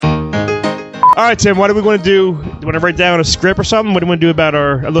All right, Tim, what are we going to do? Do you want to write down a script or something? What do you want to do about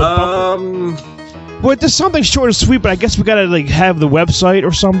our little Well, there's something short and sweet, but I guess we got to like have the website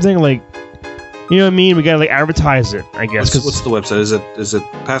or something. Like, you know what I mean? We got to like advertise it, I guess. What's the website? Is it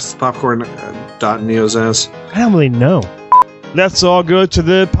passthepopcorn.NEOZAZ? I don't really know. Let's all go to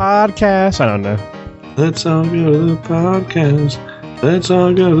the podcast. I don't know. Let's all go to the podcast. Let's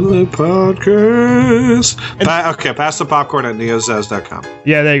all go to the podcast. Okay, passthepopcorn@neozaz.com.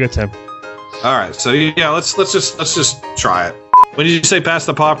 Yeah, there you go, Tim. All right, so yeah, let's just try it. When you say pass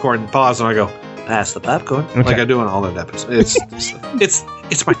the popcorn, pause and I go pass the popcorn, okay. Like I do in all the episodes. It's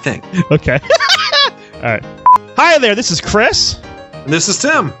my thing. Okay. All right. Hi there. This is Chris. And this is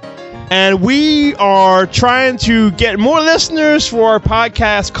Tim. And we are trying to get more listeners for our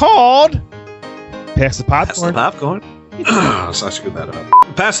podcast called Pass the Popcorn. Pass the Popcorn. So I screwed that up.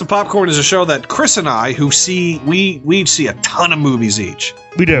 Pass the Popcorn is a show that Chris and I, we see a ton of movies each.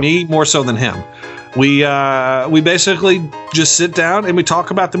 We do. Me more so than him. We basically just sit down and we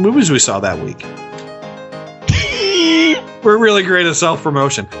talk about the movies we saw that week. We're really great at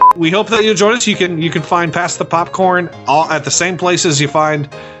self-promotion. We hope that you'll join us. You can find Pass the Popcorn all at the same places you find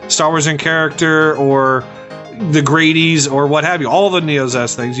Star Wars in Character or the Grady's or what have you. All the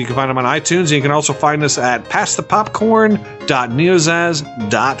NEOZAZ things. You can find them on iTunes. And you can also find us at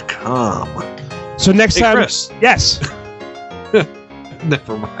passthepopcorn.neozaz.com. So next time... Chris. Yes.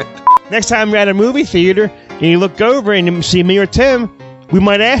 Never mind. Next time you're at a movie theater and you look over and you see me or Tim, we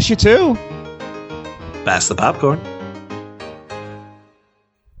might ask you to... Pass the popcorn.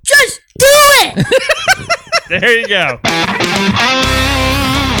 Just do it! There you go.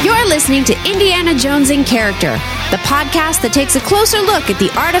 You're listening to Indiana Jones in Character, the podcast that takes a closer look at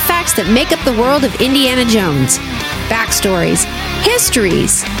the artifacts that make up the world of Indiana Jones. Backstories,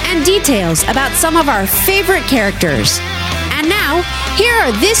 histories, and details about some of our favorite characters. And now, here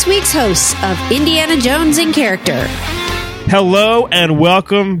are this week's hosts of Indiana Jones in Character. Hello and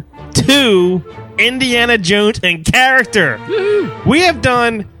welcome to Indiana Jones in Character. Woo-hoo. We have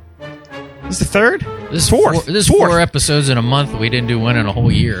done... This is the third? This is fourth. This is 4 episodes in a month. We didn't do one in a whole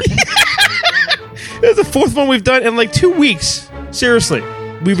year. This is the fourth one we've done in like 2 weeks. Seriously.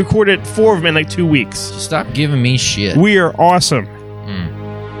 We recorded 4 of them in like 2 weeks. Stop giving me shit. We are awesome.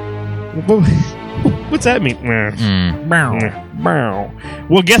 What's that mean?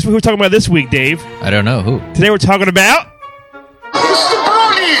 Well, guess what we're talking about this week, Dave? I don't know. Who? Today we're talking about... Mr.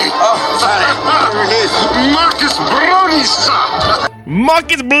 Brody! Markus Brody, sir!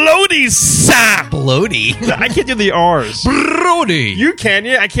 Markus Brody, sir! Bloody. I can't do the R's. Brody. You can,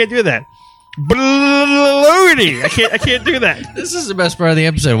 yeah? I can't do that. Brody. I can't do that. This is the best part of the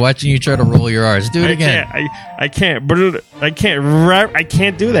episode, watching you try to roll your R's. Do it again. I can't do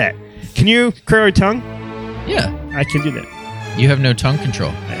that. Can you curl your tongue? Yeah. I can do that. You have no tongue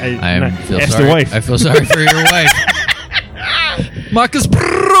control. I feel ask sorry. the wife. I feel sorry for your wife. Markus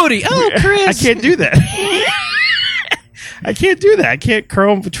Brody. Oh, Chris. I can't do that. I can't do that. I can't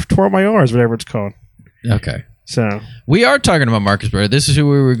twirl my R's, whatever it's called. Okay. So we are talking about Markus Brody. This is who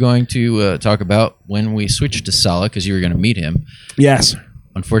we were going to talk about when we switched to Sala, because you were going to meet him. Yes.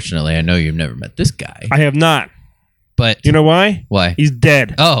 Unfortunately, I know you've never met this guy. I have not. But you know why? Why? He's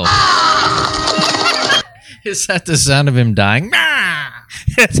dead. Oh. Is that the sound of him dying?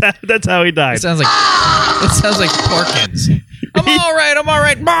 That's how he died. It sounds like Porkins. I'm all right.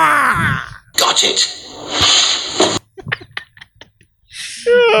 Got it.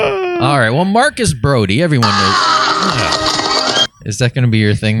 All right. Well, Markus Brody, everyone knows. Is that going to be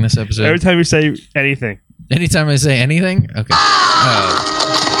your thing this episode? Every time you say anything. Anytime I say anything? Okay.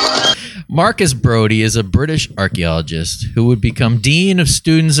 Markus Brody is a British archaeologist who would become dean of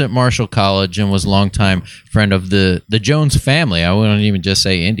students at Marshall College and was a longtime friend of the Jones family. I wouldn't even just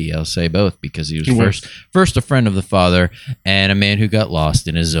say Indy. I'll say both, because he was first a friend of the father and a man who got lost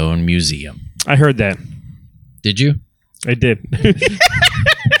in his own museum. I heard that. Did you? I did.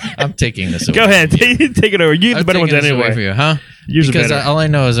 I'm taking this away. Go ahead. Take it over. You have the better ones anyway. Away from you, huh? Because all I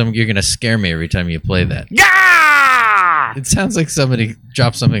know is you're going to scare me every time you play that. Yeah! It sounds like somebody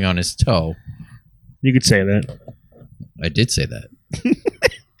dropped something on his toe. You could say that. I did say that.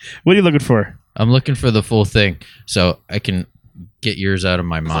 What are you looking for? I'm looking for the full thing so I can get yours out of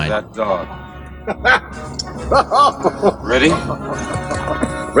my mind. That dog. Ready?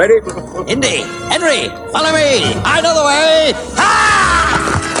 Ready? Indy, Henry, follow me. I know the way.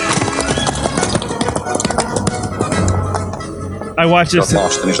 I watched this. Got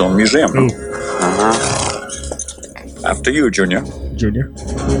lost in his own museum. Ooh. After you, Junior.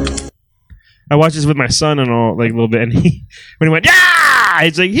 I watched this with my son and all, like a little bit, and when he went, yeah,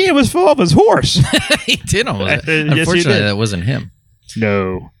 he's like, he was full of his horse. He did almost. Yes, Unfortunately, he did. that wasn't him.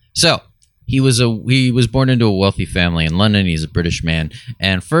 No. So he was born into a wealthy family in London. He's a British man.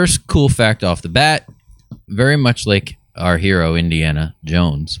 And first cool fact off the bat, very much like our hero Indiana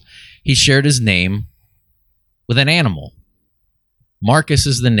Jones, he shared his name with an animal. Marcus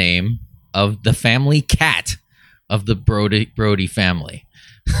is the name of the family cat of the Brody family.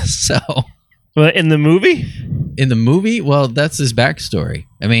 So, well, in the movie, well, that's his backstory.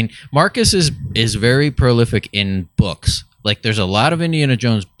 I mean, Marcus is very prolific in books. Like, there's a lot of Indiana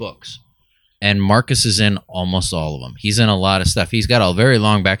Jones books, and Marcus is in almost all of them. He's in a lot of stuff. He's got a very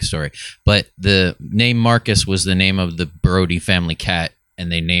long backstory, but the name Marcus was the name of the Brody family cat,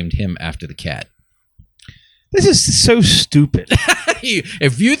 and they named him after the cat. This is so stupid.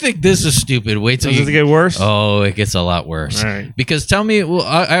 If you think this is stupid, wait till Does it get worse? Oh, it gets a lot worse. All right. Because tell me, well,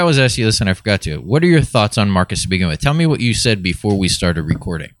 I always ask you this and I forgot to. What are your thoughts on Marcus to begin with? Tell me what you said before we started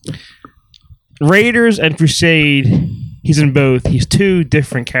recording. Raiders and Crusade, he's in both. He's two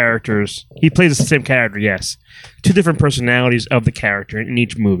different characters. He plays the same character, yes. Two different personalities of the character in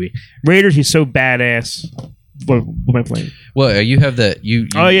each movie. Raiders, he's so badass. What am I playing? Well, you have that. You're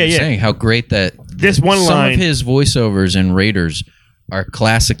saying how great that this one line. Some of his voiceovers in Raiders are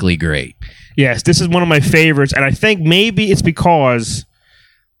classically great. Yes, this is one of my favorites, and I think maybe it's because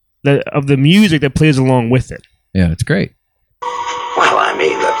of the music that plays along with it. Yeah, it's great. Well, I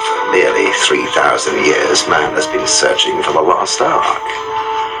mean that for nearly 3,000 years, man has been searching for the Lost Ark.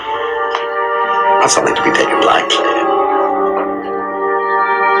 Not something to be taken lightly.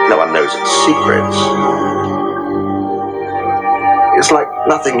 No one knows its secrets. It's like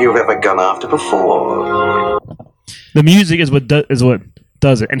nothing you've ever gone after before. The music is what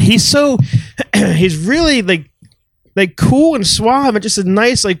does it, and he's really like cool and suave, and just a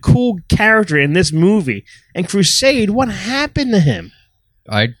nice cool character in this movie. And Crusade, what happened to him?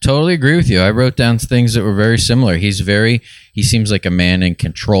 I totally agree with you. I wrote down things that were very similar. He seems like a man in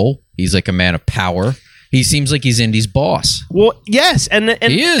control. He's like a man of power. He seems like he's Indy's boss. Well, yes, and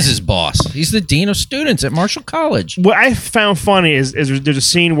he is his boss. He's the dean of students at Marshall College. What I found funny is there's a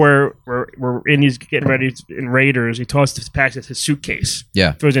scene where Indy's getting ready in Raiders. He packs his suitcase.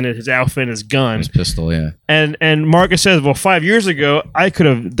 Yeah, throws in his outfit and his gun, his pistol. Yeah, and Marcus says, "Well, 5 years ago, I could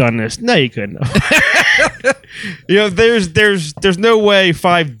have done this." No, you couldn't. There's no way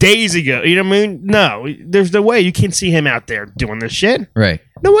 5 days ago. You know what I mean? No, there's no way you can't see him out there doing this shit. Right.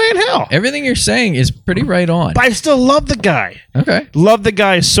 No way in hell. Everything you're saying is pretty right on. But I still love the guy. Okay. Love the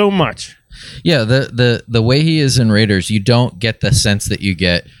guy so much. Yeah, the way he is in Raiders, you don't get the sense that you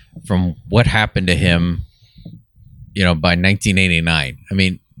get from what happened to him, by 1989. I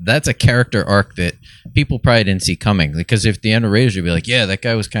mean, that's a character arc that people probably didn't see coming. Because if the end of Raiders, you'd be like, yeah, that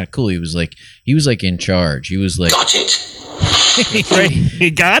guy was kind of cool. He was like in charge. He was like, Got it. Right. He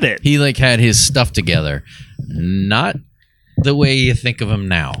got it. He had his stuff together. Not the way you think of him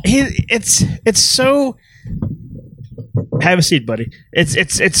now. It's so. Have a seat, buddy. It's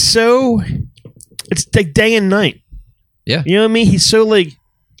like day and night. Yeah, you know what I mean. He's so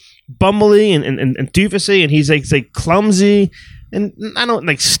bumbly and doofusy, and he's like clumsy, and I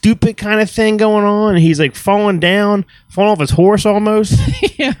don't stupid kind of thing going on. And he's falling off his horse almost.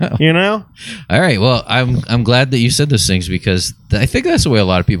 Yeah, All right. Well, I'm glad that you said those things because I think that's the way a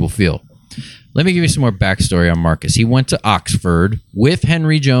lot of people feel. Let me give you some more backstory on Marcus. He went to Oxford with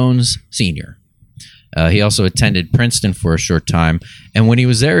Henry Jones Sr. He also attended Princeton for a short time, and when he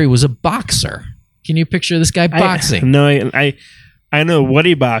was there, he was a boxer. Can you picture this guy boxing? No, I know what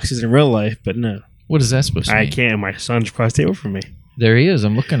he boxes in real life, but no. What is that supposed to mean? I can't. My son's across the table from me. There he is.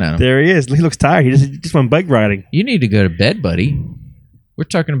 I'm looking at him. There he is. He looks tired. He just went bike riding. You need to go to bed, buddy. We're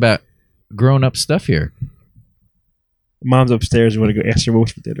talking about grown-up stuff here. Mom's upstairs. You want to go ask her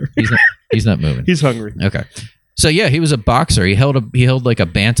what's for dinner? He's not moving. He's hungry. Okay. So yeah, he was a boxer. He held like a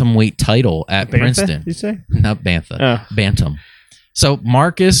bantamweight title at Princeton. You say? Not Bantha. Bantam. So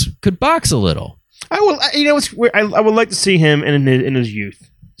Marcus could box a little. I will. What's weird? I would like to see him in his youth.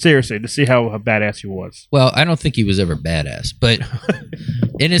 Seriously, to see how badass he was. Well, I don't think he was ever badass, but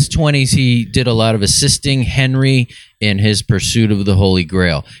in his 20s, he did a lot of assisting Henry in his pursuit of the Holy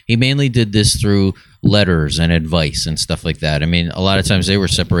Grail. He mainly did this through letters and advice and stuff like that. I mean, a lot of times they were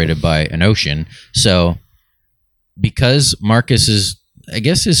separated by an ocean. So because Marcus's, I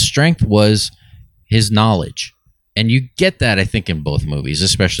guess his strength was his knowledge. And you get that, I think, in both movies,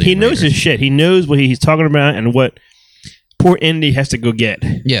 especially he knows his shit. He knows what he's talking about and what poor Indy has to go get.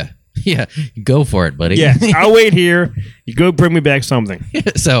 Yeah. Go for it, buddy. Yeah, I'll wait here. You go bring me back something.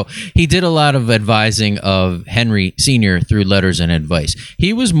 So he did a lot of advising of Henry Sr. through letters and advice.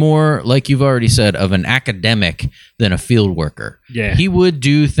 He was more, like you've already said, of an academic than a field worker. Yeah. He would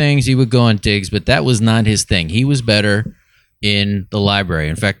do things, he would go on digs, but that was not his thing. He was better in the library.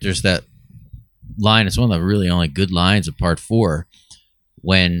 In fact, there's that line. It's one of the really only good lines of part 4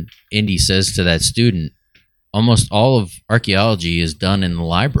 when Indy says to that student, almost all of archaeology is done in the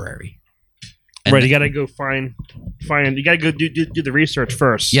library. And right, you got to go find. You got to go do the research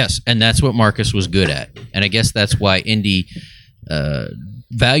first. Yes, and that's what Marcus was good at. And I guess that's why Indy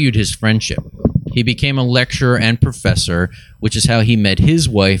valued his friendship. He became a lecturer and professor, which is how he met his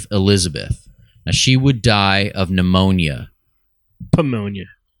wife, Elizabeth. Now, she would die of pneumonia.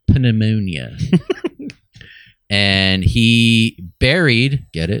 Pneumonia. And he buried,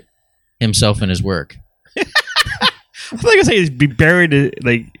 get it, himself in his work. I thought I say he buried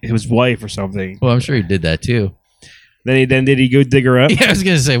like his wife or something. Well, I'm sure he did that too. Then did he go dig her up? Yeah, I was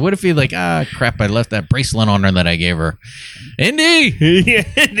gonna say, what if he crap, I left that bracelet on her that I gave her. Indy, Yeah,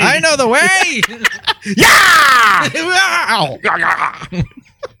 Indy. I know the way. Yeah.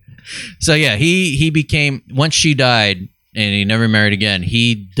 So yeah, he became, once she died and he never married again,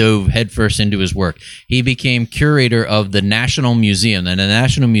 he dove headfirst into his work. He became curator of the National Museum, and the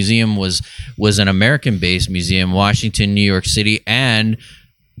National Museum was an American-based museum, Washington, New York City, and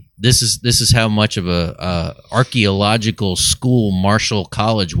this is how much of a archaeological school Marshall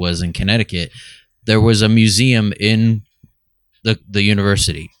College was in Connecticut. There was a museum in the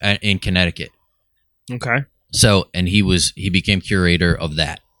university in Connecticut. Okay. So, and he became curator of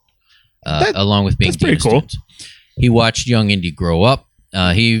that, along with being that's pretty dean of cool. students. He watched young Indy grow up.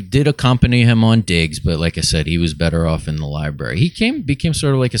 He did accompany him on digs, but like I said, he was better off in the library. He became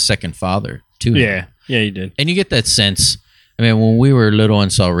sort of like a second father to him. Yeah, he did. And you get that sense. I mean, when we were little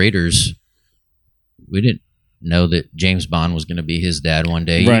and saw Raiders, we didn't know that James Bond was going to be his dad one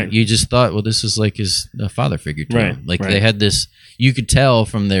day. Right. You just thought, well, this is like his father figure to him. Like right. they had this. You could tell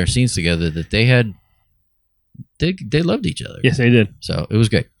from their scenes together that they loved each other. Yes, they did. So it was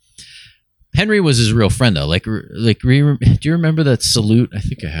great. Henry was his real friend, though. Do you remember that salute? I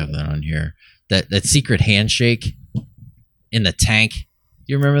think I have that on here. That secret handshake in the tank.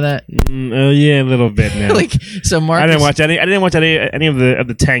 Do you remember that? Oh yeah, a little bit now. So Marcus. I didn't watch any of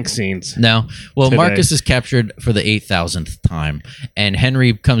the tank scenes. No. Well, today. Marcus is captured for the 8,000th time, and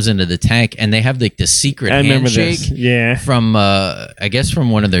Henry comes into the tank, and they have the secret handshake. This. Yeah. From I guess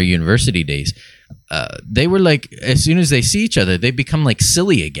from one of their university days. They were like, as soon as they see each other, they become like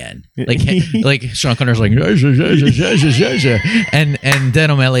silly again. Like Sean Connery's like, and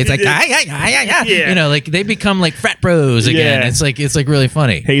Den O'Malley's like, Yeah. You know, like they become like frat bros again. Yeah. It's like really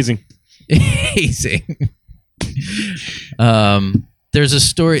funny. Hazing. There's a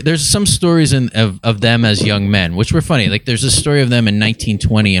story. There's some stories of them as young men, which were funny. Like there's a story of them in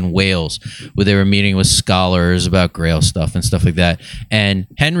 1920 in Wales, where they were meeting with scholars about Grail stuff and stuff like that. And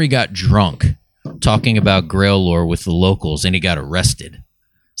Henry got drunk talking about Grail lore with the locals, and he got arrested.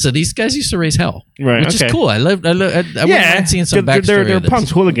 So these guys used to raise hell, right? Which is cool. I wouldn't mind seeing some backstory. They're punks,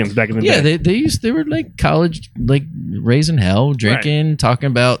 hooligans back in the day. Yeah, they were like college, like raising hell, drinking, talking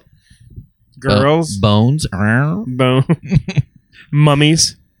about girls, bones,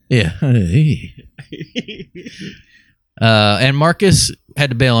 mummies. Yeah. And Marcus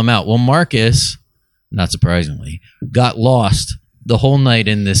had to bail him out. Well, Marcus, not surprisingly, got lost the whole night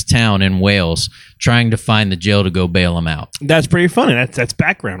in this town in Wales trying to find the jail to go bail him out. That's pretty funny. That's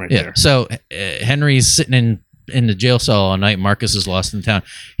background right there. So Henry's sitting in the jail cell all night. Marcus is lost in town.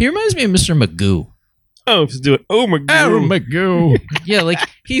 He reminds me of Mr. Magoo. Oh, let's do it. Oh, Magoo. Oh, Magoo. Yeah, like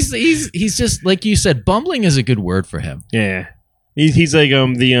he's just like you said, bumbling is a good word for him. Yeah. He's like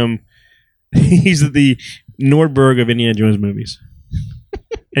he's the Nordberg of Indiana Jones movies.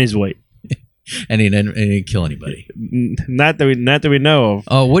 And he's white. And he didn't kill anybody. Not that we know of.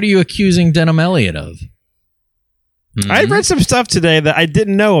 Oh, what are you accusing Denham Elliott of? Mm-hmm. I read some stuff today that I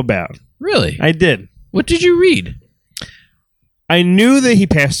didn't know about. Really? I did. What did you read? I knew that he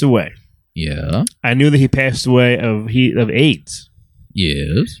passed away. Yeah. I knew that he passed away of AIDS.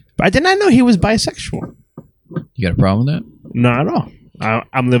 Yes. But I did not know he was bisexual. You got a problem with that? Not at all.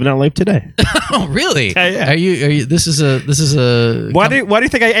 I'm living that life today. Oh, really? Yeah. Are you? This is a. Why do you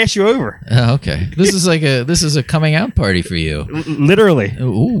think I asked you over? Oh, okay. This is a coming out party for you. Literally.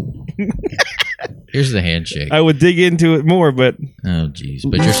 Ooh. Here's the handshake. I would dig into it more, but oh, geez.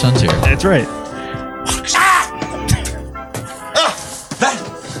 But your son's here. That's right. That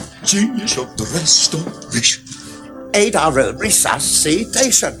genius of the restoration. 8-hour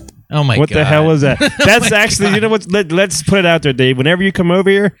resuscitation. Oh my God! What the hell is that? That's actually, God. You know what? Let's put it out there, Dave. Whenever you come over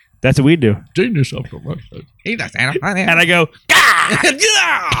here, that's what we do. Genius of the restoration. And I go,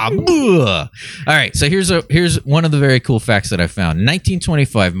 all right, so here's one of the very cool facts that I found. In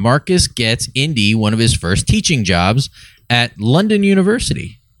 1925, Marcus gets Indy one of his first teaching jobs at London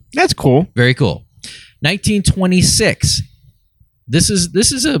University. That's cool. Very cool. 1926, This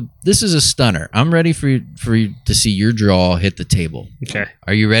is a stunner. I'm ready for you to see your jaw hit the table. Okay.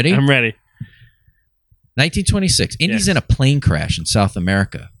 Are you ready? I'm ready. 1926. Indy's in a plane crash in South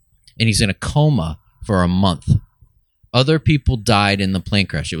America, and he's in a coma for a month. Other people died in the plane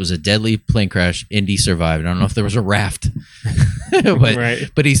crash. It was a deadly plane crash. Indy survived. I don't know if there was a raft,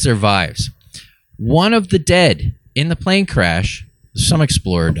 but he survives. One of the dead in the plane crash, some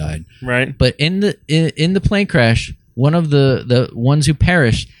explorer died. Right. But in the plane crash, one of the ones who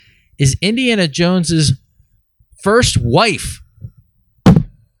perished is Indiana Jones's first wife.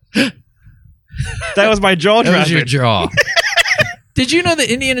 That was my jaw dropping. That was your jaw. Did you know that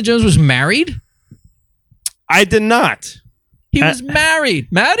Indiana Jones was married? I did not. He was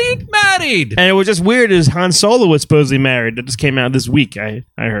married. Married? And it was just weird as Han Solo was supposedly married. That just came out this week, I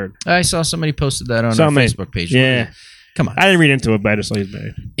heard. I saw somebody posted that on our Facebook page. Yeah. Come on. I didn't read into it, but I just saw he's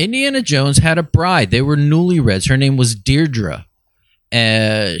married. Indiana Jones had a bride. They were newlyweds. Her name was Deirdre.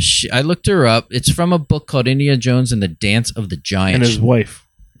 I looked her up. It's from a book called Indiana Jones and the Dance of the Giant. And his wife.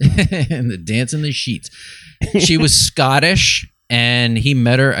 And the Dance in the Sheets. She was Scottish, and he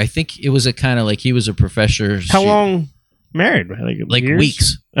met her. I think it was a kind of like he was a professor. How long married? Like years?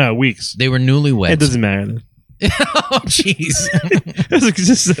 weeks. Oh, weeks. They were newlyweds. It doesn't matter then. Oh, jeez. It was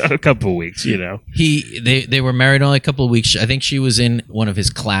just a couple of weeks, you know. They were married only a couple of weeks. I think she was in one of his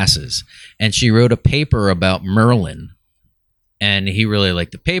classes, and she wrote a paper about Merlin. And he really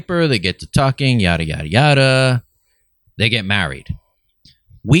liked the paper. They get to talking, yada, yada, yada. They get married.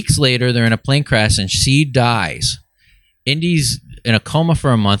 Weeks later, they're in a plane crash, and she dies. Indy's in a coma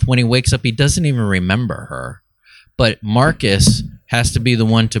for a month. When he wakes up, he doesn't even remember her. But Marcus has to be the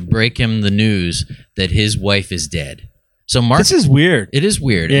one to break him the news that his wife is dead. So This is weird. It is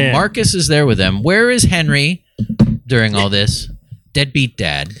weird. Yeah. Marcus is there with them. Where is Henry during all this? Deadbeat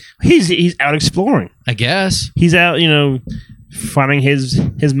dad. He's out exploring. I guess. He's out, finding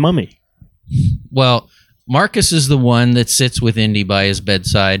his mummy. Well, Marcus is the one that sits with Indy by his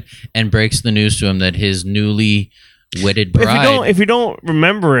bedside and breaks the news to him that his newly wedded bride... If you don't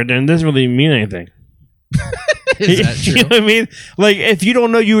remember it, then it doesn't really mean anything. Is that true? You know what I mean? Like, if you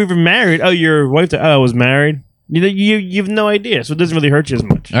don't know you were married, your wife was married, you have no idea, so it doesn't really hurt you as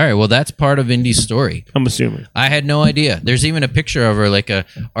much. All right, well, that's part of Indy's story. I'm assuming. I had no idea. There's even a picture of her, like a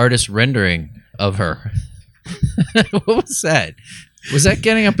artist rendering of her. What was that? Was that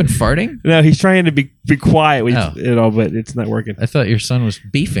getting up and farting? No, he's trying to be quiet, but it's not working. I thought your son was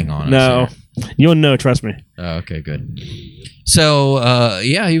beefing on us. No, you'll know. Trust me. Oh, okay, good. So,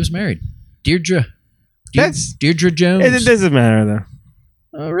 he was married. Deirdre Jones. It doesn't matter though.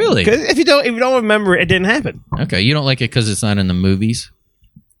 Oh, really? Because if you don't remember it didn't happen. Okay, you don't like it because it's not in the movies?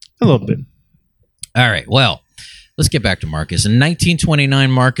 A little bit. All right, well, let's get back to Marcus. In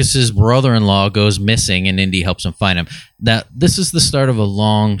 1929, Marcus's brother-in-law goes missing, and Indy helps him find him. Now, this is the start of a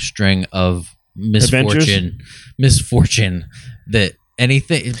long string of misfortune that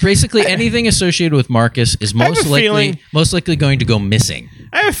anything associated with Marcus is most likely going to go missing.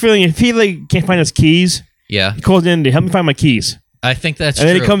 I have a feeling if he can't find his keys, he calls Indy, help me find my keys. I think that's true.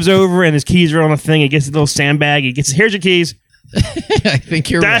 And then he comes over and his keys are on a thing. He gets a little sandbag. Here's your keys. I think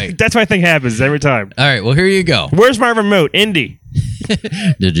you're right. That's what I think happens every time. All right, well, here you go. Where's my remote? Indy.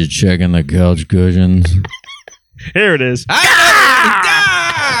 Did you check in the couch cushions? Here it is.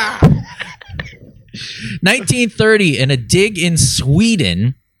 1930, in a dig in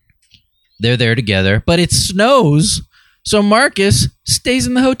Sweden, they're there together, but it snows, so Marcus stays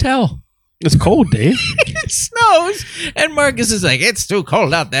in the hotel. It's cold, Dave. It snows, and Marcus is like, it's too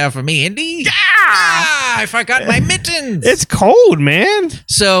cold out there for me, Indy. I forgot my mittens. It's cold, man.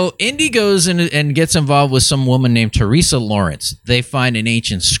 So Indy goes and gets involved with some woman named Teresa Lawrence. They find an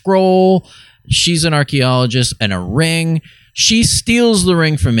ancient scroll. She's an archaeologist, and a ring. She steals the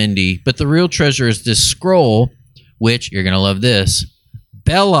ring from Indy, but the real treasure is this scroll, which, you're going to love this,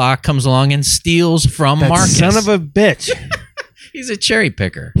 Belloc comes along and steals from Marcus. Son of a bitch. He's a cherry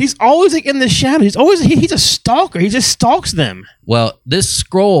picker. He's always in the shadow. He's a stalker. He just stalks them. Well, this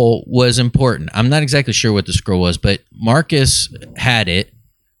scroll was important. I'm not exactly sure what the scroll was, but Marcus had it,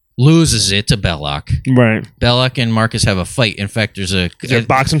 loses it to Belloc. Right. Belloc and Marcus have a fight. In fact, there's a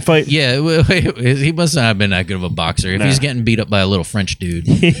boxing fight? Yeah, he must not have been that good of a boxer if he's getting beat up by a little French dude.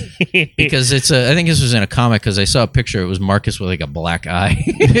 Because I think this was in a comic, because I saw a picture. It was Marcus with like a black eye.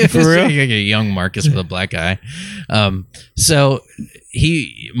 For real? Like a young Marcus with a black eye. So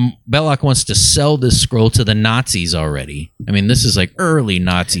Belloc wants to sell this scroll to the Nazis already. I mean, this is like early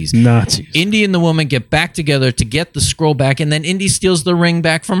Nazis. Indy and the woman get back together to get the scroll back, and then Indy steals the ring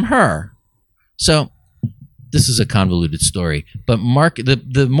back from her. So this is a convoluted story, but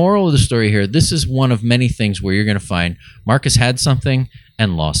the moral of the story here, this is one of many things where you're going to find Marcus had something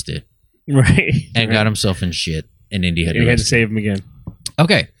and lost it. Right. And got himself in shit, and Indy had to save him again.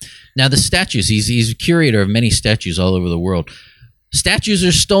 Okay. Now, the statues, he's a curator of many statues all over the world. Statues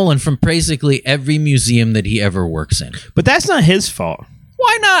are stolen from basically every museum that he ever works in. But that's not his fault.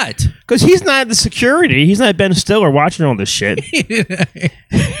 Why not? Because he's not the security. He's not Ben Stiller watching all this shit.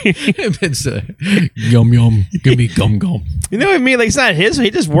 Yum, yum. Give me gum, gum. You know what I mean? Like, it's not his. He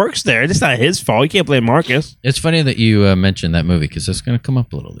just works there. It's not his fault. You can't blame Marcus. It's funny that you mentioned that movie because that's going to come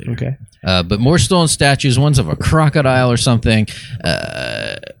up a little later. Okay. But more stolen statues, ones of a crocodile or something.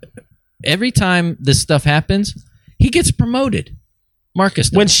 Every time this stuff happens, he gets promoted. Marcus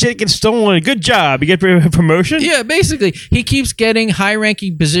does. When shit gets stolen, good job. You get a promotion? Yeah, basically. He keeps getting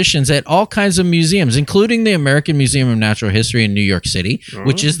high-ranking positions at all kinds of museums, including the American Museum of Natural History in New York City,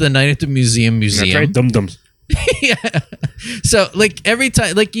 which is the Night at the Museum. That's right, dum-dums. Yeah. So, like, every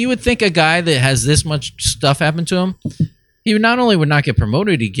time, like, you would think a guy that has this much stuff happen to him, he not only would not get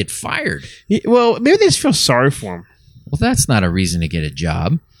promoted, he'd get fired. Well, maybe they just feel sorry for him. Well, that's not a reason to get a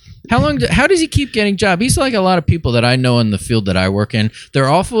job. How does he keep getting jobs? He's like a lot of people that I know in the field that I work in. They're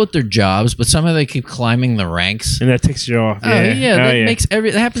awful at their jobs, but somehow they keep climbing the ranks. And that takes you off. That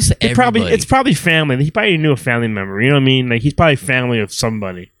happens to everybody. It's probably family. He probably knew a family member. You know what I mean? Like, he's probably family of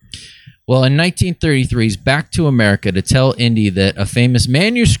somebody. Well, in 1933, he's back to America to tell Indy that a famous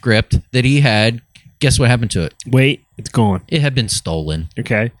manuscript that he had, guess what happened to it? Wait, it's gone. It had been stolen.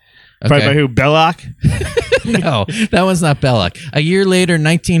 Okay. Probably by who? Belloc? No, that one's not Belloc. A year later,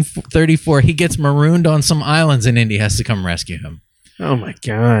 1934, he gets marooned on some islands and Indy has to come rescue him. Oh my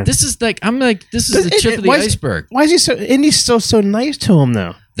God. This is the tip of the iceberg. Why is he Indy's so nice to him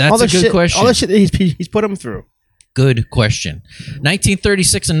though? That's a good question. All the shit that he's put him through. Good question.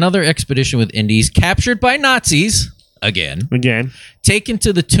 1936, another expedition with Indy's captured by Nazis. Again. Taken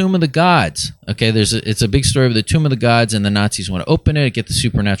to the Tomb of the Gods. Okay, it's a big story of the Tomb of the Gods, and the Nazis want to open it, get the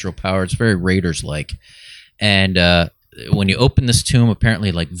supernatural power. It's very Raiders-like. And when you open this tomb,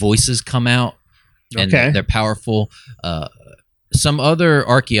 apparently, like, voices come out, and they're powerful. Some other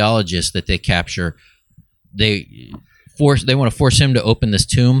archaeologists that they capture, they want to force him to open this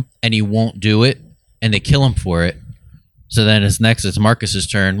tomb, and he won't do it, and they kill him for it. So then it's Marcus's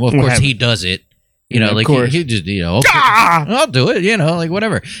turn. Well, of course, he does it. You know, like he just, okay, I'll do it, like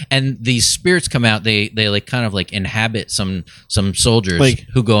whatever. And these spirits come out, they like kind of like inhabit some soldiers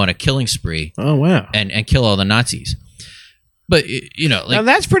who go on a killing spree. Oh, wow. And kill all the Nazis. But, now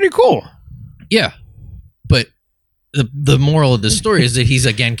that's pretty cool. Yeah. But the moral of the story is that he's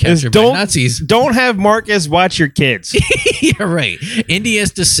again captured by Nazis. Don't have Marcus watch your kids. Yeah, right. Indy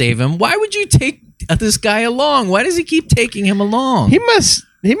has to save him. Why would you take this guy along? Why does he keep taking him along? He must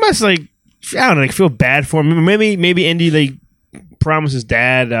like, I don't know, like, feel bad for him. Maybe Indy like promises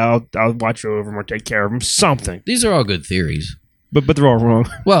Dad, I'll watch over him or take care of him. Something. These are all good theories, but they're all wrong.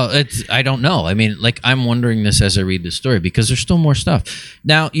 Well, I don't know. I mean, like, I'm wondering this as I read the story because there's still more stuff.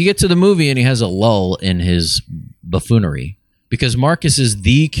 Now you get to the movie and he has a lull in his buffoonery because Marcus is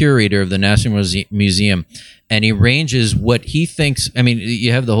the curator of the National Museum. And he arranges what he thinks. I mean,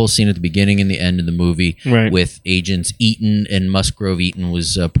 you have the whole scene at the beginning and the end of the movie with Agents Eaton and Musgrove. Eaton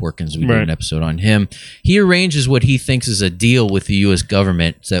was Porkins. We did an episode on him. He arranges what he thinks is a deal with the U.S.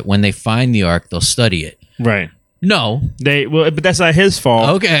 government so that when they find the Ark, they'll study it. Right. No. But that's not his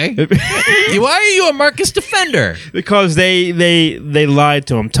fault. Okay. Why are you a Marcus defender? Because they lied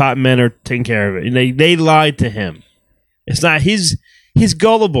to him. Top men are taking care of it. They lied to him. It's not he's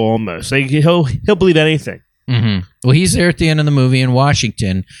gullible almost. Like he'll believe anything. Mm-hmm. Well, he's there at the end of the movie in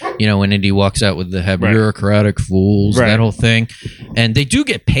Washington, when Indy walks out with the bureaucratic fools, that whole thing. And they do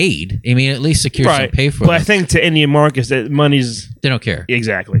get paid. I mean, at least secure some pay for them. But I think to Indy and Marcus, that money's... They don't care.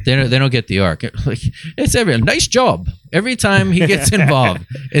 Exactly. They don't get the Ark. Like, it's nice job. Every time he gets involved,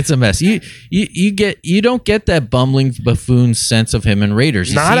 it's a mess. You don't get that bumbling buffoon sense of him in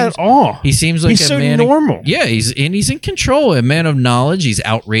Raiders. Not at all. He seems like he's so normal. Yeah, he's in control. A man of knowledge. He's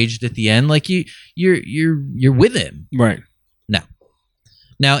outraged at the end. Like you're with him. Right.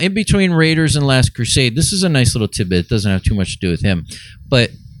 Now, in between Raiders and Last Crusade, this is a nice little tidbit. It doesn't have too much to do with him, but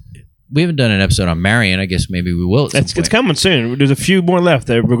we haven't done an episode on Marion. I guess maybe we will. It's coming soon. There's a few more left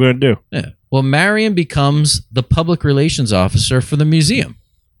that we're going to do. Yeah. Well, Marion becomes the public relations officer for the museum.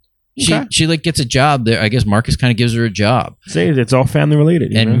 She like gets a job there. I guess Marcus kind of gives her a job. See, it's all family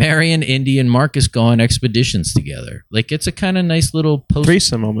related. And Marion, Indy, and Marcus go on expeditions together. Like it's a kind of nice little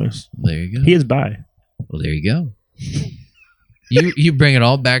threesome almost. There you go. He is bi. Well, there you go. You bring it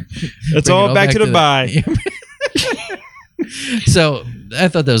all back. It's all back to the bi. So I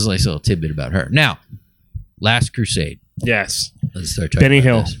thought that was a nice little tidbit about her. Now, Last Crusade. Yes. Let's start talking Benny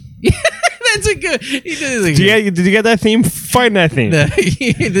about Hill. this. That's a good. Did you get that theme? Find that theme.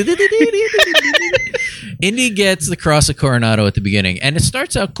 Indy gets the Cross of Coronado at the beginning, and it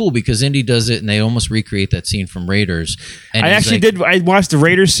starts out cool because Indy does it, and they almost recreate that scene from Raiders. And I actually did. I watched the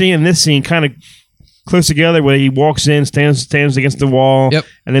Raiders scene and this scene kind of close together, where he walks in, stands against the wall, Yep.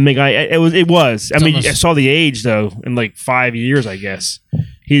 and then it was. I mean, almost, I saw the age though in like 5 years, I guess.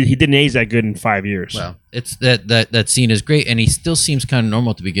 He didn't age that good in 5 years. Well, it's that scene is great, and he still seems kind of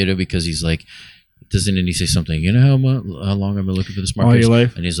normal at the beginning because he's like, doesn't Indy say something? You know how long I've been looking for this Marcus? All your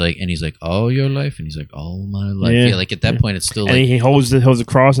life, and he's like, all your life, and he's like, all my life. Yeah, like at that point, it's still and like he holds the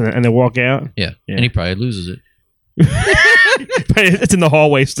cross and they walk out. Yeah, and he probably loses it. But it's in the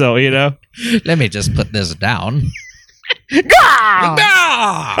hallway still, you know. Let me just put this down.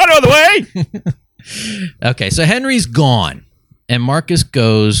 Out of the way. Okay, so Henry's gone, and Marcus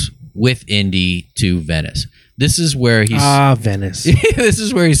goes with Indy to Venice. This is where he's Venice. This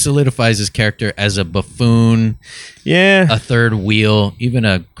is where he solidifies his character as a buffoon, a third wheel, even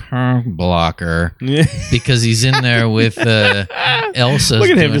a curve blocker, because he's in there with Elsa. Look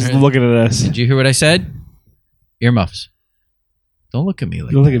at him just looking at us. Did you hear what I said? Earmuffs. Don't look at me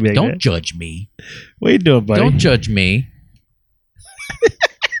like Don't look at me like Don't that. judge me. What are you doing, buddy? Don't judge me.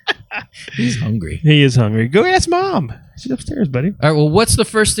 He's hungry. He is hungry. Go ask Mom. She's upstairs, buddy. All right, well, what's the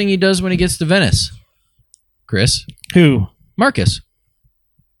first thing he does when he gets to Venice? Chris? Who? Marcus.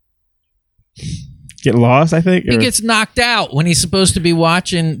 Get lost, I think? He gets knocked out when he's supposed to be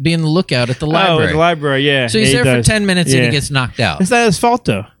being the lookout at the library. Oh, the library, yeah. So he's there for 10 minutes and he gets knocked out. It's not his fault,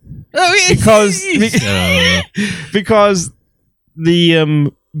 though. Oh, yeah. Because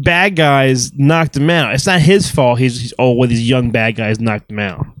the bad guys knocked him out. It's not his fault. He's with these young bad guys knocked him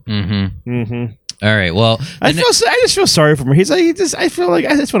out. All right. Well, I just feel sorry for him. He's like, I feel like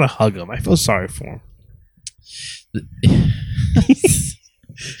I just want to hug him. I feel sorry for him.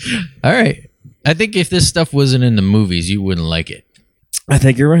 All right. I think if this stuff wasn't in the movies, you wouldn't like it. I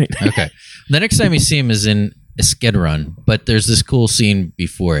think you're right. Okay. The next time you see him is in Eskedron, but there's this cool scene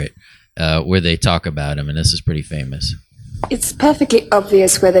before it where they talk about him, and this is pretty famous. It's perfectly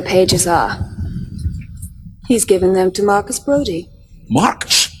obvious where the pages are. He's given them to Markus Brody.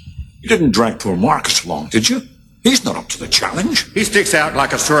 Marcus? You didn't drag poor Marcus along, did you? He's not up to the challenge. He sticks out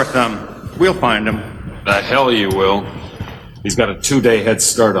like a sore thumb. We'll find him. The hell you will. He's got a 2-day head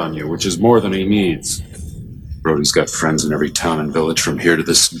start on you, which is more than he needs. Brody's got friends in every town and village from here to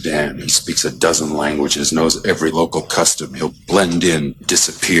the Sudan. He speaks 12 languages, knows every local custom. He'll blend in,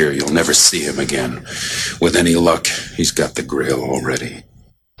 disappear. You'll never see him again. With any luck, he's got the Grail already.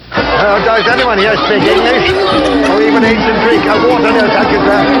 Does anyone here speak English? Or even ancient Greek? Water knows I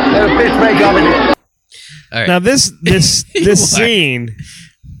could fish make of it. All right. Now, this scene,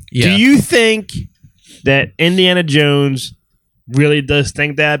 Yeah. do you think that Indiana Jones really does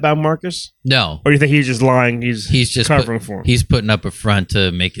think that about Marcus? No. Or do you think he's just lying? He's just covering for him. He's putting up a front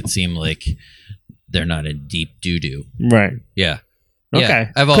to make it seem like they're not in deep doo-doo. Right. Yeah. Okay.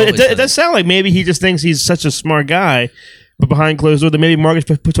 Yeah, I've always it does sound like maybe he just thinks he's such a smart guy, but behind closed doors, that maybe Marcus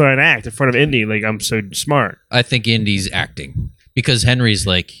puts on an act in front of Indy, like, I'm so smart. I think Indy's acting. Because Henry's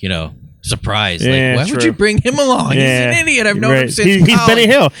like, surprised. Yeah, like, why would you bring him along? Yeah. He's an idiot. I've known him since He's college. Benny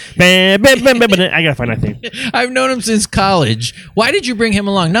Hill. I gotta find that thing. I've known him since college. Why did you bring him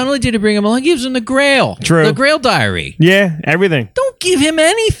along? Not only did he bring him along, he gives him the Grail. True. The Grail Diary. Yeah, everything. Don't give him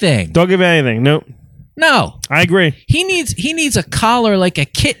anything. Don't give him anything. Nope. No. I agree. He needs a collar like a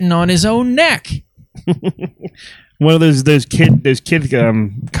kitten on his own neck. One of those kid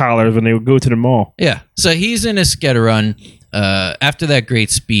collars when they would go to the mall. Yeah. So he's in Eskedron after that great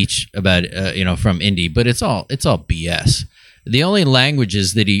speech about from Indy, but it's all BS. The only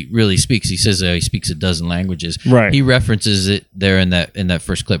languages that he really speaks, he says he speaks 12 languages. Right. He references it there in that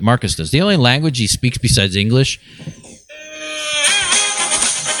first clip. Marcus does. The only language he speaks besides English.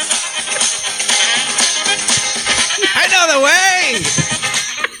 I know the way.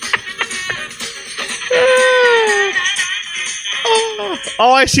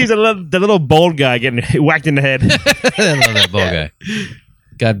 All I see is the little bold guy getting whacked in the head. I love that bold guy.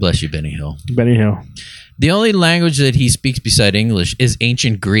 God bless you, Benny Hill. Benny Hill. The only language that he speaks beside English is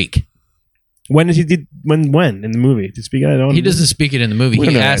ancient Greek. When in the movie? Did he speak it? He doesn't speak it in the movie.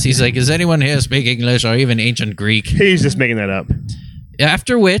 He asks, he's like, "Does anyone here speak English or even ancient Greek?" He's just making that up.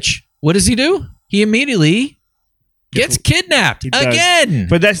 After which, what does he do? He immediately gets kidnapped again.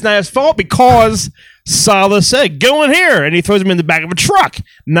 But that's not his fault because Sala said, "Go in here," and he throws him in the back of a truck,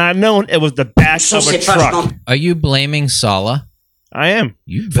 not knowing it was the back of a truck. Are you blaming Sala? I am.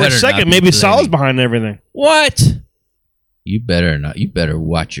 You For a better second, not be maybe blaming- Sala's behind everything. What? You better not. You better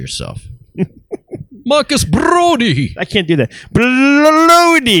watch yourself. Markus Brody. I can't do that.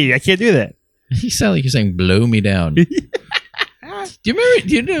 Brody. I can't do that. You sound like you're saying "blow me down." Do you remember?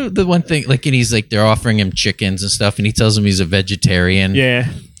 Do you know the one thing? Like, and he's like, they're offering him chickens and stuff, and he tells them he's a vegetarian. Yeah.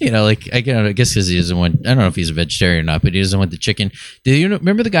 You know, like I guess because he doesn't want. I don't know if he's a vegetarian or not, but he doesn't want the chicken. Do you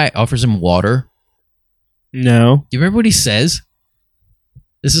remember the guy offers him water? No. Do you remember what he says?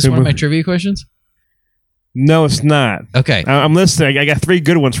 This is one of my trivia questions. No, it's not. Okay. I'm listening. I got 3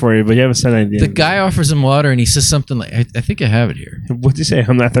 good ones for you, but you haven't said anything. The guy offers him water, and he says something like, I think I have it here. What'd he say?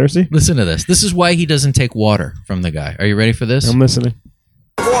 I'm not thirsty? Listen to this. This is why he doesn't take water from the guy. Are you ready for this? I'm listening.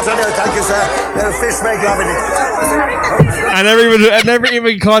 Water, no, thank you, sir. The fish make love in it. I never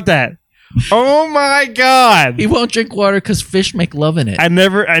even caught that. Oh, my God. He won't drink water because fish make love in it. I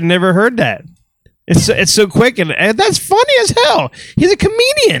never heard that. It's so quick, and that's funny as hell. He's a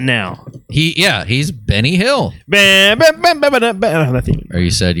comedian now. He's Benny Hill. Are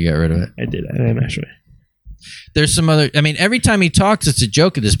you sad you got rid of it? I did. I am actually. There's some other. I mean, every time he talks, it's a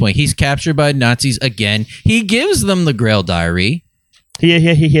joke at this point. He's captured by Nazis again. He gives them the Grail Diary. He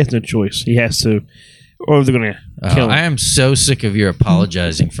has no choice. He has to, or they're going to kill him. I am so sick of your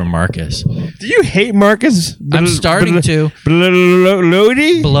apologizing for Marcus. Do you hate Marcus? I'm starting to.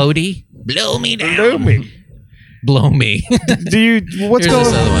 Bloody? Blow me down. Blow me. Blow me. Do you? What's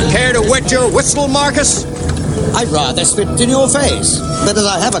Here's going on? Care to wet your whistle, Marcus? I'd rather spit in your face. But as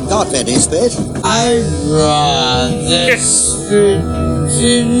I haven't got any spit, I'd rather spit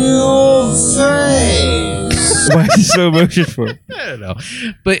in your face. Why is he so emotional for it? I don't know.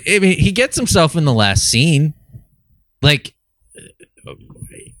 But I mean, he gets himself in the last scene. Like,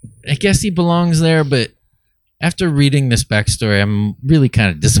 I guess he belongs there, but after reading this backstory, I'm really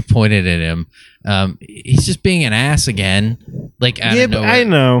kind of disappointed in him. He's just being an ass again. Like, out of nowhere. I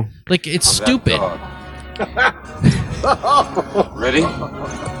know. Like, it's stupid. Ready?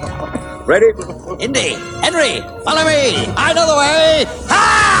 Ready? Indy, Henry, follow me. I know the way.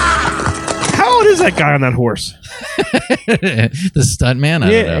 Ha! How old is that guy on that horse? The stuntman?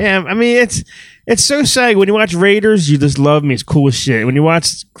 I don't know. Yeah, I mean, it's so sad. When you watch Raiders, you just love me. It's cool as shit. When you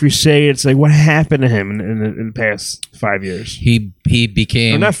watch Crusade, it's like, what happened to him in the past 5 years? He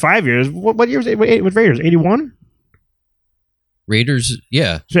became... not 5 years. What year was it with Raiders? 81? Raiders,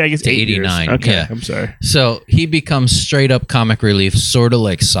 yeah. So I guess 89. Years. Okay, yeah. I'm sorry. So he becomes straight up comic relief, sort of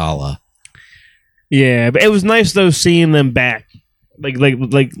like Sala. Yeah, but it was nice though seeing them back, like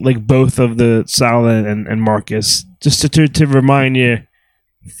both of the Sala and Marcus, just to remind you,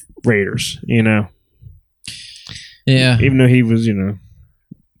 Raiders. You know. Yeah. Even though he was,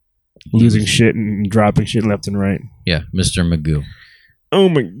 losing shit and dropping shit left and right. Yeah, Mr. Magoo. Oh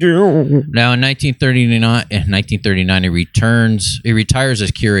my God! Now in 1939, he retires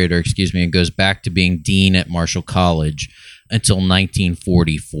as curator, and goes back to being dean at Marshall College until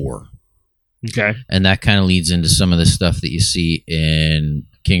 1944. Okay, and that kind of leads into some of the stuff that you see in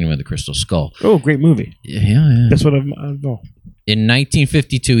Kingdom of the Crystal Skull. Oh, great movie! Yeah. That's what I've know. In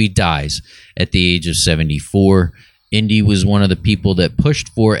 1952, he dies at the age of 74. Indy was one of the people that pushed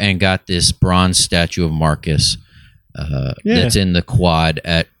for and got this bronze statue of Marcus. That's in the quad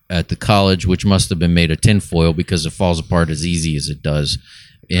at the college, which must have been made of tinfoil because it falls apart as easy as it does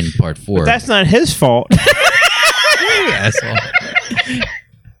in part 4. But that's not his fault. Asshole.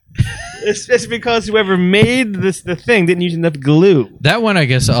 It's because whoever made the thing didn't use enough glue. That one, I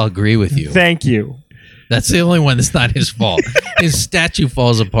guess I'll agree with you. Thank you. That's the only one that's not his fault. His statue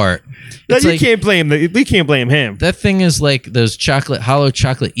falls apart. You can't blame we can't blame him. That thing is like those hollow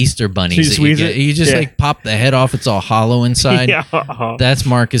chocolate Easter bunnies. So you just like pop the head off; it's all hollow inside. Yeah. That's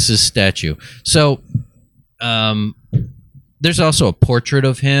Marcus's statue. So, there's also a portrait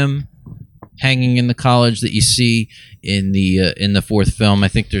of him hanging in the college that you see in the fourth film. I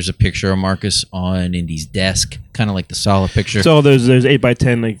think there's a picture of Marcus on Indy's desk, kind of like the Sala picture. So there's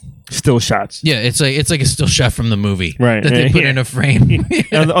 8x10 like still shots. Yeah, it's like a still shot from the movie, right? That they put in a frame.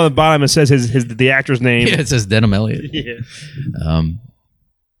 on the bottom it says the actor's name. Yeah, it says Denham Elliott. Yeah.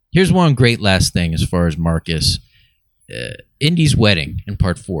 Here's one great last thing as far as Marcus. Indy's wedding in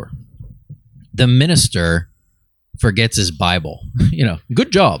part 4. The minister forgets his Bible.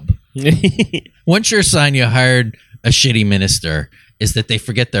 Good job. One sure sign you hired a shitty minister is that they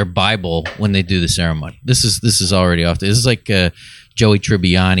forget their Bible when they do the ceremony. This is already off. This is like Joey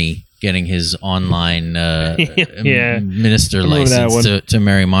Tribbiani getting his online minister license to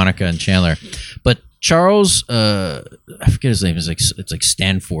marry Monica and Chandler. But Charles, I forget his name. It's like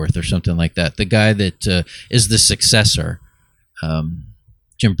Stanforth or something like that. The guy that is the successor.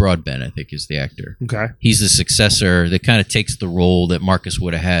 Jim Broadbent, I think, is the actor. Okay. He's the successor that kind of takes the role that Marcus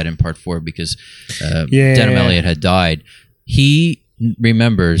would have had in part 4 because Denham Elliott had died. He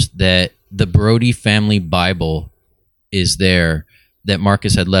remembers that the Brody family Bible is there that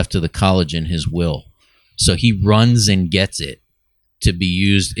Marcus had left to the college in his will. So he runs and gets it to be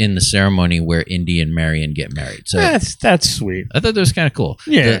used in the ceremony where Indy and Marion get married. So that's sweet. I thought that was kind of cool.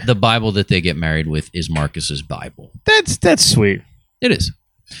 Yeah. The Bible that they get married with is Marcus's Bible. That's sweet. It is.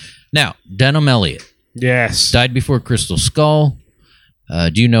 Now, Denham Elliott. Yes. Died before Crystal Skull.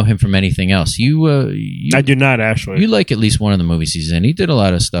 Do you know him from anything else? I do not, actually. You like at least one of the movies he's in. He did a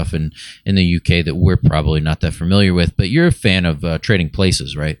lot of stuff in the UK that we're probably not that familiar with, but you're a fan of Trading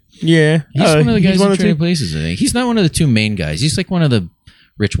Places, right? Yeah. He's one of the guys in Trading Places, I think. He's not one of the two main guys. He's like one of the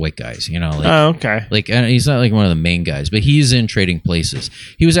rich white guys, you know? Like, okay. Like he's not like one of the main guys, but he's in Trading Places.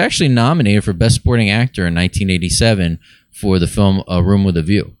 He was actually nominated for Best Supporting Actor in 1987 for the film A Room with a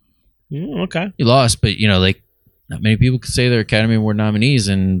View. Okay. He lost, but, you know, like, not many people can say they're Academy Award nominees,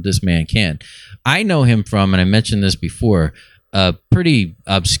 and this man can. I know him from, and I mentioned this before, a pretty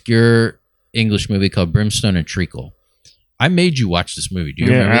obscure English movie called Brimstone and Treacle. I made you watch this movie. Do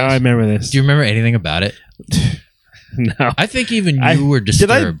you remember this? I remember this. Do you remember anything about it? No. I think even you were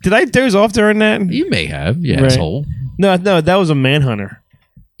disturbed. Did I doze off during that? You may have, Right. asshole. No, that was a Manhunter.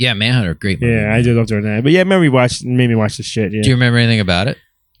 Yeah, Manhunter, great movie. Yeah, I dozed off during that. But yeah, I remember made me watch this shit. Yeah. Do you remember anything about it?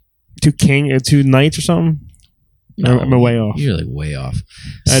 Two Knights or something? No, I'm way off. You're like way off.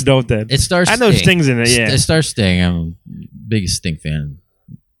 I don't then. It stars I know Sting. Sting's in it, yeah. It stars Sting. I'm biggest Sting fan,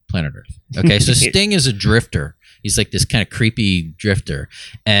 planet Earth. Okay, so Sting is a drifter. He's like this kind of creepy drifter.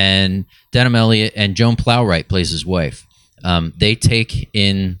 And Denham Elliott and Joan Plowright plays his wife. They take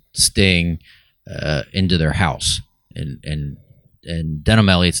in Sting into their house. And Denham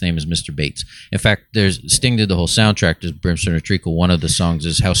Elliott's name is Mr. Bates. In fact, Sting did the whole soundtrack to Brimstone and Treacle. One of the songs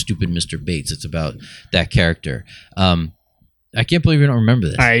is How Stupid Mr. Bates. It's about that character. I can't believe you don't remember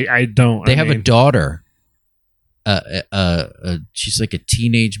this. I don't. They have a daughter. She's like a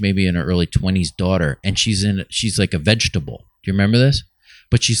teenage, maybe in her early 20s daughter, and she's like a vegetable. Do you remember this?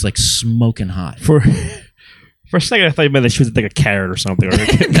 But she's like smoking hot. For a second, I thought you meant that she was like a carrot or something. Or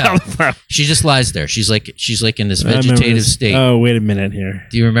No, she just lies there. She's like in this vegetative state. Oh, wait a minute here.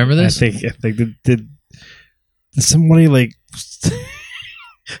 Do you remember this? I think did somebody like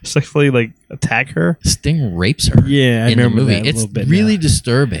sexually like attack her? Sting rapes her. Yeah, I in remember the movie. that a It's little bit really now.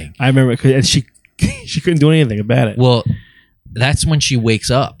 disturbing. I remember, and she couldn't do anything about it. Well, that's when she wakes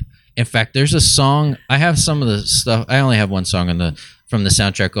up. In fact, there's a song. I have some of the stuff. I only have one song from the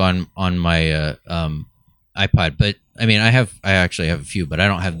soundtrack on my iPod, but I mean, I actually have a few, but I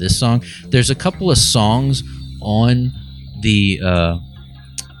don't have this song. There's a couple of songs on the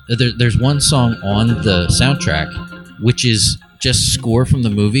there's one song on the soundtrack which is just score from the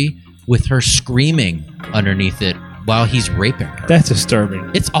movie with her screaming underneath it while he's raping her. That's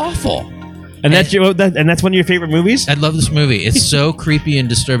disturbing. It's awful. And that's one of your favorite movies? I love this movie. It's so creepy and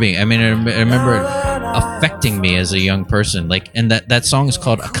disturbing. I mean, I remember it affecting me as a young person. Like, and that song is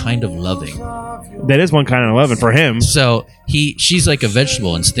called "A Kind of Loving." That is one kind of loving for him. So she's like a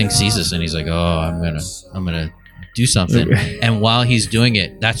vegetable, and Sting sees this, and he's like, "Oh, I'm gonna do something." And while he's doing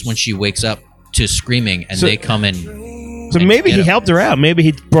it, that's when she wakes up to screaming, and they come in. So maybe he helped her out. Maybe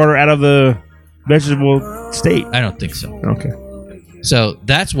he brought her out of the vegetable state. I don't think so. Okay. So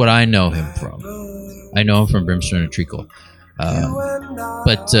that's what I know him from. I know him from Brimstone and Treacle. He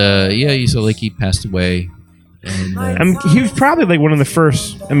passed away. And, he was probably like one of the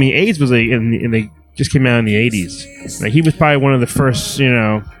first. I mean, AIDS was like, and they just came out in the 80s. Like, he was probably one of the first,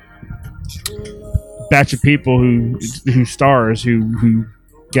 batch of people who stars who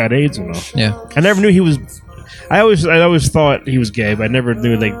got AIDS and all. Yeah, I never knew he was. I always thought he was gay, but I never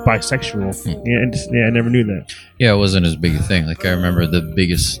knew like bisexual. I never knew that. Yeah, it wasn't as big a thing. Like, I remember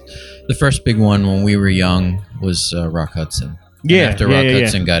the first big one when we were young was Rock Hudson. Yeah, and after Rock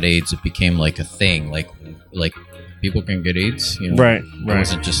Hudson got AIDS, it became like a thing. Like people can get AIDS, Right. It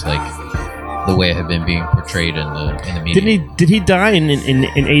wasn't just like the way it had been being portrayed in the media. Did he die in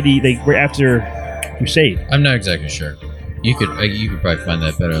 80? Like right after Crusade? I'm not exactly sure. You could probably find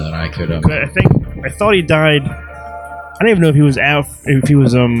that better than I could. I thought he died. I don't even know if he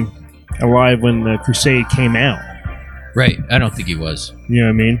was alive when the Crusade came out. Right. I don't think he was. You know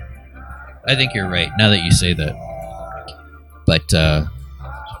what I mean? I think you're right. Now that you say that. But as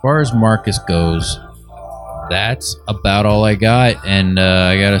far as Marcus goes, that's about all I got. And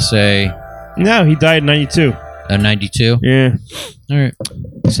I gotta say, no, he died in 92. 92. Yeah. All right.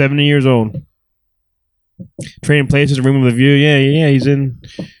 70 years old. Trading Places, A Room with a View. Yeah. He's in.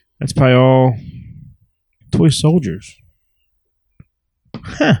 That's probably all. Toy Soldiers.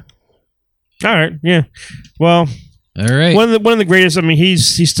 Huh. All right. Yeah. Well. All right. One of the greatest. I mean,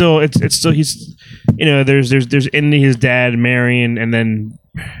 he's still. It's still. He's. There's Indy, his dad, Marion, and then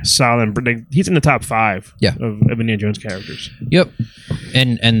solid. He's in the top 5 Yeah. of Indiana Jones characters. Yep.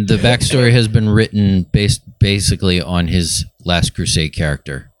 And the backstory has been written basically on his Last Crusade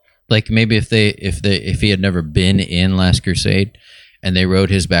character. Like maybe if he had never been in Last Crusade and they wrote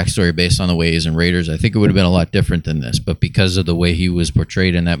his backstory based on the way he's in Raiders, I think it would have been a lot different than this. But because of the way he was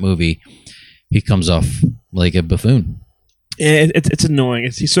portrayed in that movie, he comes off like a buffoon. It's annoying.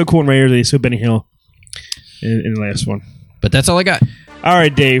 He's so cool in Raiders, and he's so Benny Hill in the last one. But that's all I got. All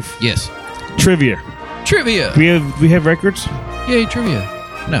right, Dave. Yes. Trivia. We have records? Yay, trivia.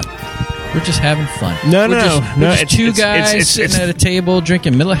 No. We're just having fun. No. We're just two guys sitting at a table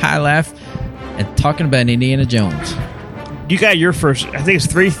drinking Miller High Life and talking about Indiana Jones. You got your first. I think it's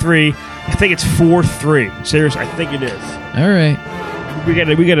 3-3. I think it's 4-3. Seriously, I think it is. All right. We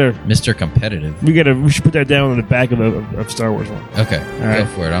gotta Mr. Competitive. We should put that down on the back of Star Wars one. Okay. All right. Go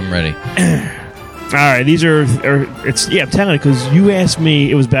for it. I'm ready. All right, these are I'm telling you, because you asked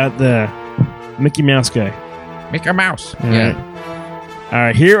me, it was about the Mickey Mouse guy. Mickey Mouse. All right. All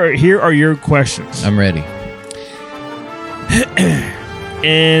right, here are your questions. I'm ready.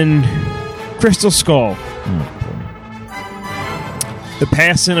 And Crystal Skull. The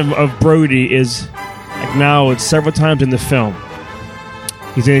passing of Brody is acknowledged several times in the film.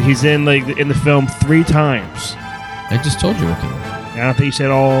 He's in the film 3 times. I just told you what they were. I don't think you said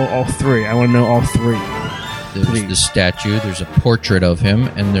all 3. I want to know all 3. There's the statue, there's a portrait of him,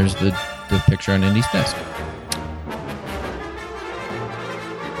 and there's the picture on Indy's desk.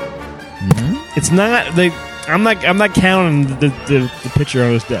 Mm-hmm. It's not I'm not counting the picture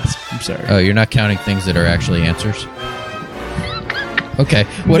on his desk. I'm sorry. Oh, you're not counting things that are actually answers? Okay.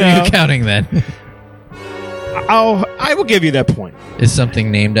 What are you counting then? I will give you that point. Is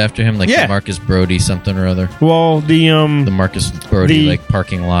something named after him, like the Markus Brody something or other? Well, the Markus Brody like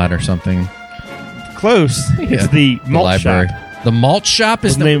parking lot or something. Close. It's the malt library. shop. The malt shop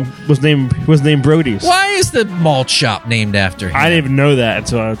is was named Brody's. Why is the malt shop named after him? I didn't even know that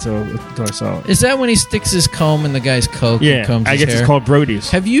until I saw it. Is that when he sticks his comb in the guy's coke and combs his hair? It's called Brody's.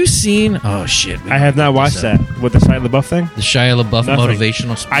 Have you seen? Oh shit! I have not watched that with the Shia LaBeouf thing. The Shia LaBeouf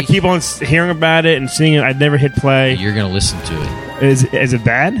motivational speech. I keep on hearing about it and seeing it. I'd never hit play. You're gonna listen to it. Is it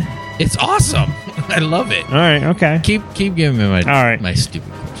bad? It's awesome. I love it. All right. Okay. Keep giving me my stupid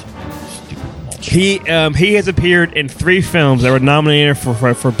question. He has appeared in 3 films that were nominated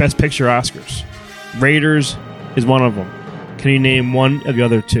for Best Picture Oscars. Raiders is one of them. Can you name one of the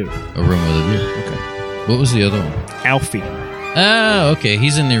other 2? A Room with a View. Okay. What was the other one? Alfie. Oh, okay.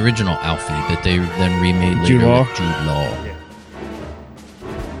 He's in the original Alfie that they then remade later with Jude Law. Yeah.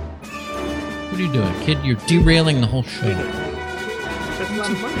 What are you doing, kid? You're derailing the whole show. That's a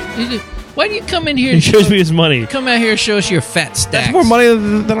lot of money. Why do you come in here? He shows me his money. Come out here and show us your fat stacks. That's more money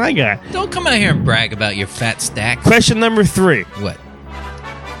than I got. Don't come out here and brag about your fat stacks. Question number 3. What?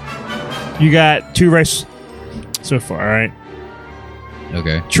 You got 2 right so far, all right?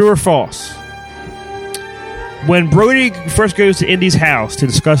 Okay. True or false? When Brody first goes to Indy's house to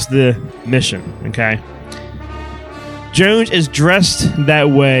discuss the mission, okay, Jones is dressed that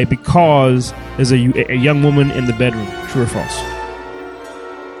way because there's a young woman in the bedroom. True or false?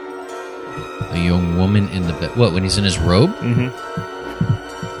 A young woman in the bed. What, when he's in his robe?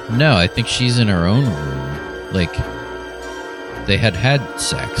 Mm-hmm. No, I think she's in her own room. Like, they had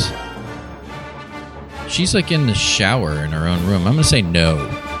sex. She's like in the shower in her own room. I'm going to say no.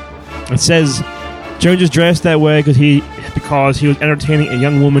 It says Jones is dressed that way because he was entertaining a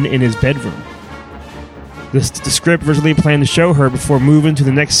young woman in his bedroom. The script originally planned to show her before moving to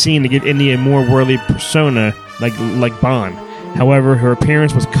the next scene to give Indy a more worldly persona like Bond. However, her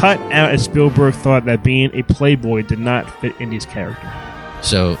appearance was cut out as Spielberg thought that being a playboy did not fit Indy's character.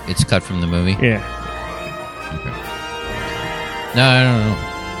 So it's cut from the movie? Yeah. Okay. No, I don't know.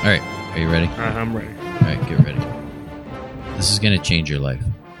 All right. Are you ready? I'm ready. All right, get ready. This is going to change your life.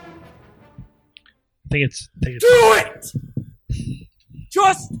 I think it's do it!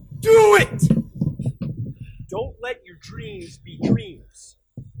 Just do it! Don't let your dreams be dreams.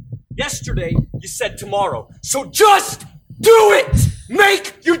 Yesterday, you said tomorrow. So just do it!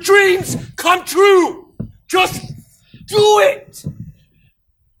 Make your dreams come true! Just do it!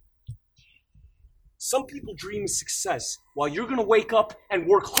 Some people dream of success while you're gonna wake up and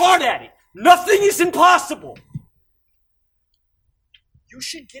work hard at it. Nothing is impossible. You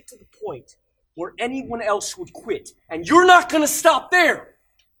should get to the point where anyone else would quit, and you're not gonna stop there.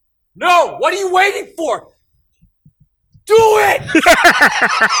 No, what are you waiting for? Do it!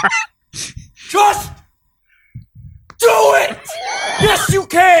 Just do it! Yes, you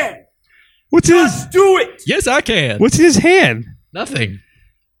can! Just do it! Yes, I can. What's in his hand? Nothing.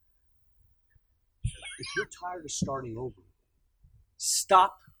 If you're tired of starting over,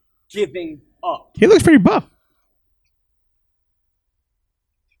 Stop giving up. He looks pretty buff.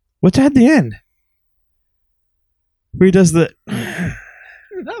 What's at the end? Where he does the...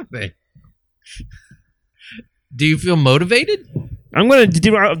 Nothing. Do you feel motivated? I'm gonna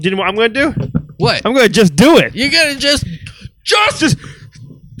do what I'm gonna do. What? I'm gonna just do it. You're gonna just do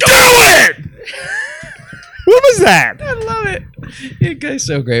it. What was that? I love it. You guy's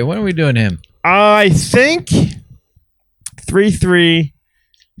so great. When are we doing him? I think 3-3.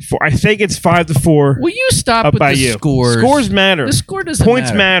 I think it's 5-4. Will you stop up with by the you. scores? Scores matter. The score doesn't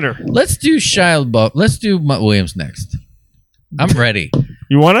Points matter. Let's do Shia LaBeouf. Let's do Mutt Williams next. I'm ready.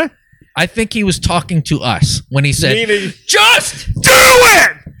 You wanna? I think he was talking to us when he said, "Just do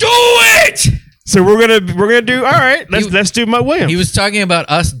it, do it." So we're gonna do. All right, let's do Mutt Williams. He was talking about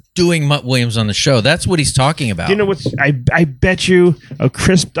us doing Mutt Williams on the show. That's what he's talking about. You know what's? I bet you a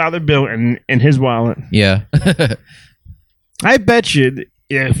crisp dollar bill in his wallet. Yeah. I bet you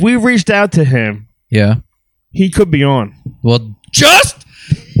if we reached out to him, yeah, he could be on. Well, just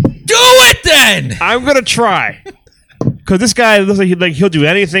do it then. I'm gonna try. Because this guy looks like he'll do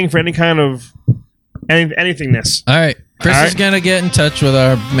anything for any kind of anythingness. All right. Chris is going to get in touch with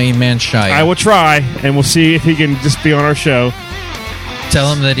our main man, Shia. I will try, and we'll see if he can just be on our show.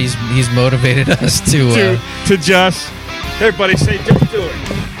 Tell him that he's motivated us to just... Everybody say, just do it.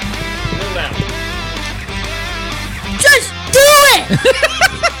 Just do it!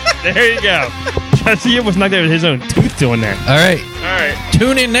 There you go. He almost knocked out his own tooth doing that. All right. All right.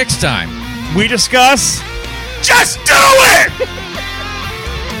 Tune in next time. We discuss... Just do it!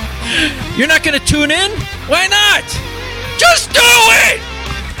 You're not going to tune in? Why not? Just do it!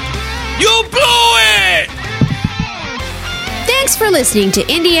 You blew it! Thanks for listening to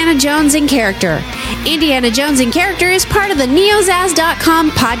Indiana Jones in Character. Indiana Jones in Character is part of the NEOZAZ.com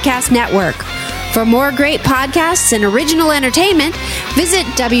podcast network. For more great podcasts and original entertainment, visit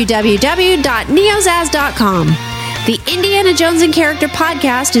www.neozaz.com. The Indiana Jones in Character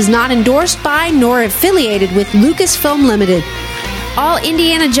podcast is not endorsed by nor affiliated with Lucasfilm Limited. All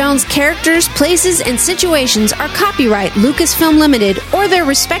Indiana Jones characters, places, and situations are copyright Lucasfilm Limited or their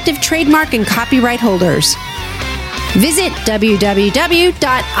respective trademark and copyright holders. Visit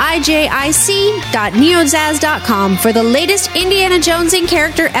www.ijic.neozaz.com for the latest Indiana Jones in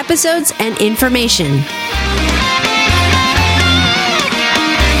Character episodes and information.